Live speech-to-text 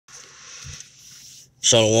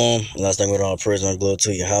Shalom. Last thing with all praise and glory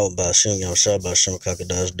to you. How about Shem Yam Shah by Shem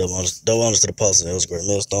Kakadash? Double honors to the apostle. That was a great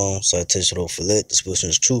millstone. Citation of Filet. Disposition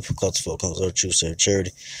is truth. Culture comes out truth, save charity.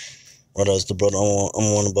 Right, that's the brother.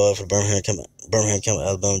 I'm one above for Birmingham County,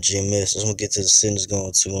 Alabama GMS. Just gonna get to the sentence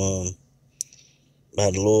going to how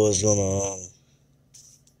the Lord is gonna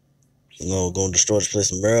gonna destroy this place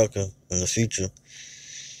in America in the future.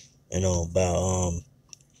 By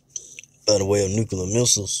the way of nuclear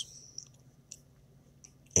missiles.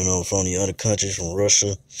 From the other countries, from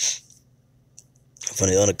Russia. From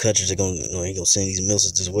the other countries, he gonna send these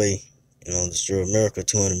missiles this way, destroy America.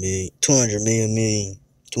 200 million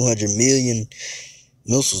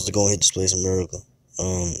missiles are gonna hit this place in America,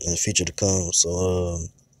 in the future to come. So,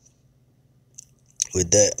 with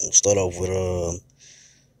that, we'll start off with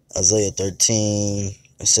Isaiah 13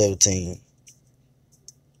 and 17.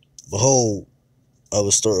 Behold, I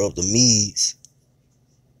will stir up the Medes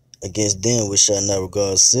against them which shall not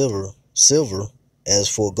regard silver. As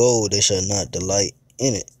for gold, they shall not delight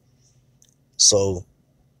in it. So,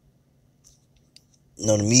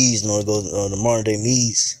 the Medes, the modern day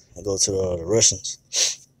Medes, they go to the Russians.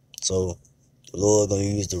 So, the Lord gonna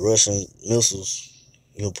use the Russian missiles.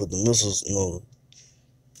 Put the missiles,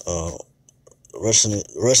 Russian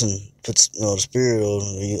puts, the spirit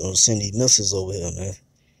of send these missiles over here, man,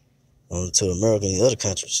 to America and the other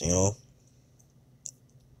countries,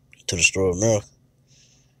 to destroy America.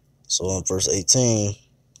 So, on verse 18.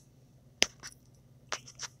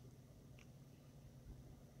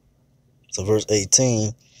 So, verse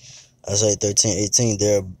 18, Isaiah 13:18,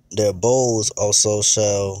 their bows also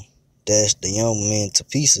shall dash the young men to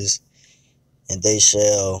pieces, and they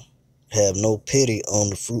shall have no pity on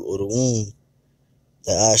the fruit of the womb,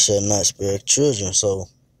 that I shall not spare children. So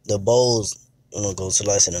the bows, go to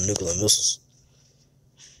like the nuclear missiles.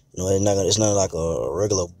 It's not like a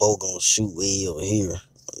regular bow gonna shoot way over here.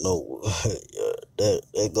 No, that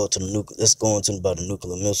go to the nuclear. That's going to about the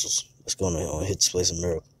nuclear missiles. That's gonna hit this place in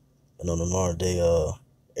America. The modern day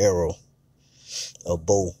arrow, a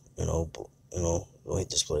bow, gonna hit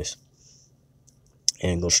this place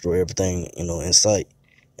and go destroy everything, in sight,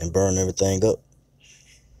 and burn everything up.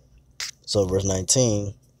 So verse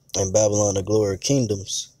 19, in Babylon the glory of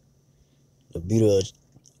kingdoms, the beauty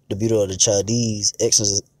of the Chaldees,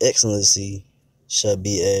 excellency shall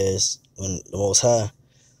be as when the Most High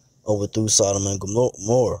overthrew Sodom and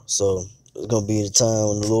Gomorrah. So it's gonna be the time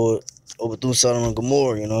when the Lord overthrew Sodom and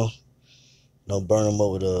Gomorrah, burn them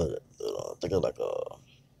over I think of like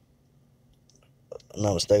I'm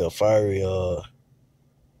not mistaken, a fiery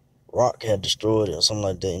rock had destroyed it or something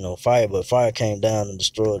like that. But fire came down and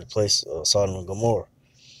destroyed the place, Sodom and Gomorrah.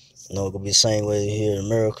 It's gonna be the same way here in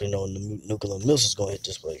America. The nuclear missiles gonna hit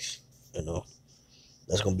this place.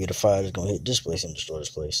 That's gonna be the fire that's gonna hit this place and destroy this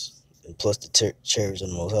place, and plus the chariots of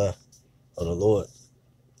the Most High of the Lord.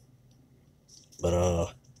 But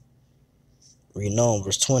reading on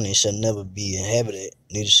verse 20, it shall never be inhabited,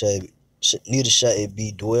 neither shall it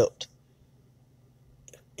be dwelt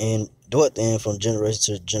in from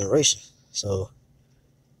generation to generation. So,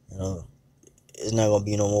 it's not gonna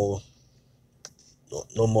be no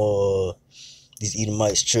more these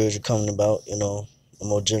Edomites children coming about, no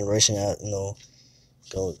more generation out,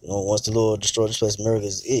 once the Lord destroyed this place, America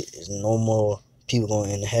is it. There's no more people going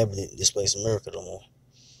to inhabit this place, America, no more,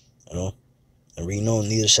 and reading on,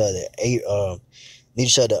 neither shall the neither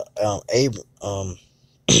shall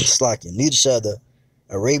the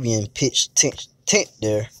Arabian pitch tent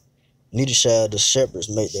there, neither shall the shepherds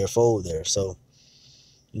make their fold there. So,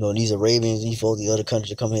 these Arabians, these folks, the other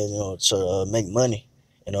countries come here, to make money,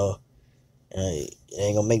 and it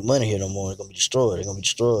ain't gonna make money here no more. It's gonna be destroyed. They're gonna be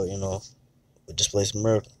destroyed, with displaced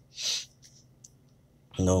America.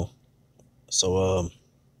 So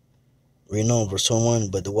reading on verse 21,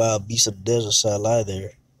 but the wild beasts of the desert shall lie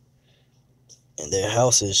there, and their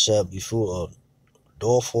houses shall be full of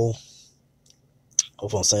doleful.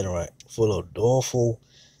 Hope I'm saying it right. Full of doleful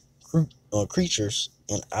creatures,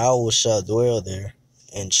 and owls shall dwell there,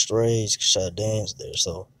 and strays shall dance there.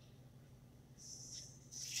 So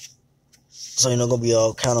gonna be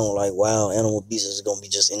all kind of like wild animal beasts is gonna be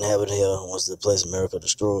just inhabited here once the place America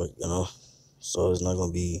destroyed, So it's not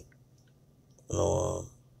gonna be, no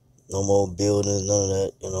more buildings, none of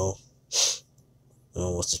that,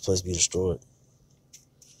 once this place be destroyed.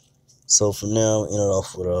 So for now, end it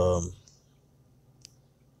off with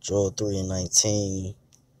Joel 3:19.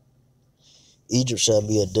 Egypt shall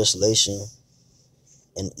be a desolation,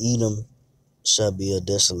 and Edom shall be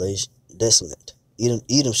desolate.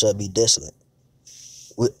 Edom shall be desolate.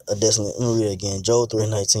 With a desolate. Let me read it again. Joel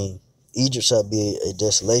 3:19. Egypt shall be a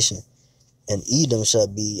desolation, and Edom shall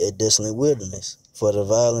be a desolate wilderness. for the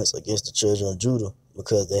violence against the children of Judah,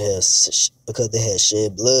 because they had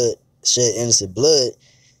shed innocent blood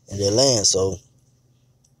in their land. So,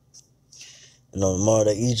 modern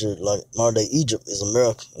day Egypt is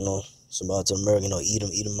America. Somebody to America.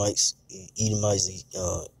 Edomites,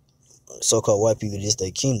 so-called white people. This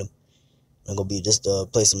their kingdom. They're gonna be just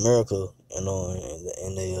place America.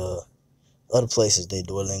 And they other places they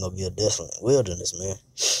do it ain't gonna be a desolate wilderness, man.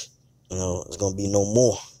 It's gonna be no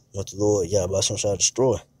more what the Lord Yahweh shall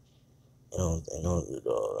destroy.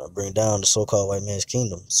 Bring down the so-called white man's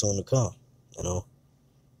kingdom soon to come.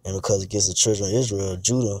 And because against the children of Israel,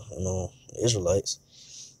 Judah, the Israelites,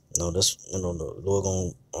 that's the Lord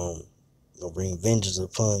gonna bring vengeance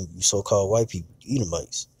upon you so-called white people,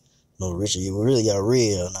 Edomites. Richard, you really y'all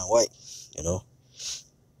red, not white.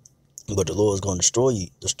 But the Lord is gonna destroy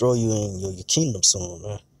you in your kingdom soon,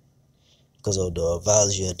 man, because of the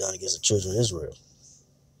violence you had done against the children of Israel.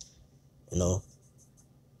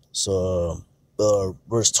 So,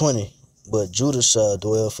 verse 20. But Judah shall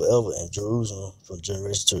dwell forever in Jerusalem from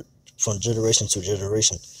generation to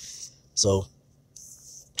generation. So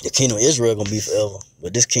the kingdom of Israel gonna be forever,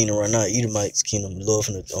 but this kingdom right now, Edomite's kingdom, the Lord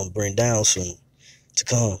finna bring down soon to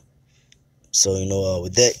come. So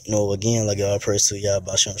with that, again, like I praise to y'all,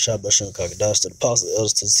 Bashem, Shabbat, Kakadash, to the apostles,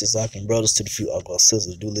 elders, to the sisters, and brothers, to the few alcohol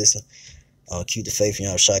sisters, do listen. Keep the faith in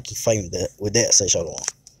y'all, keep fighting with that. Say shalom.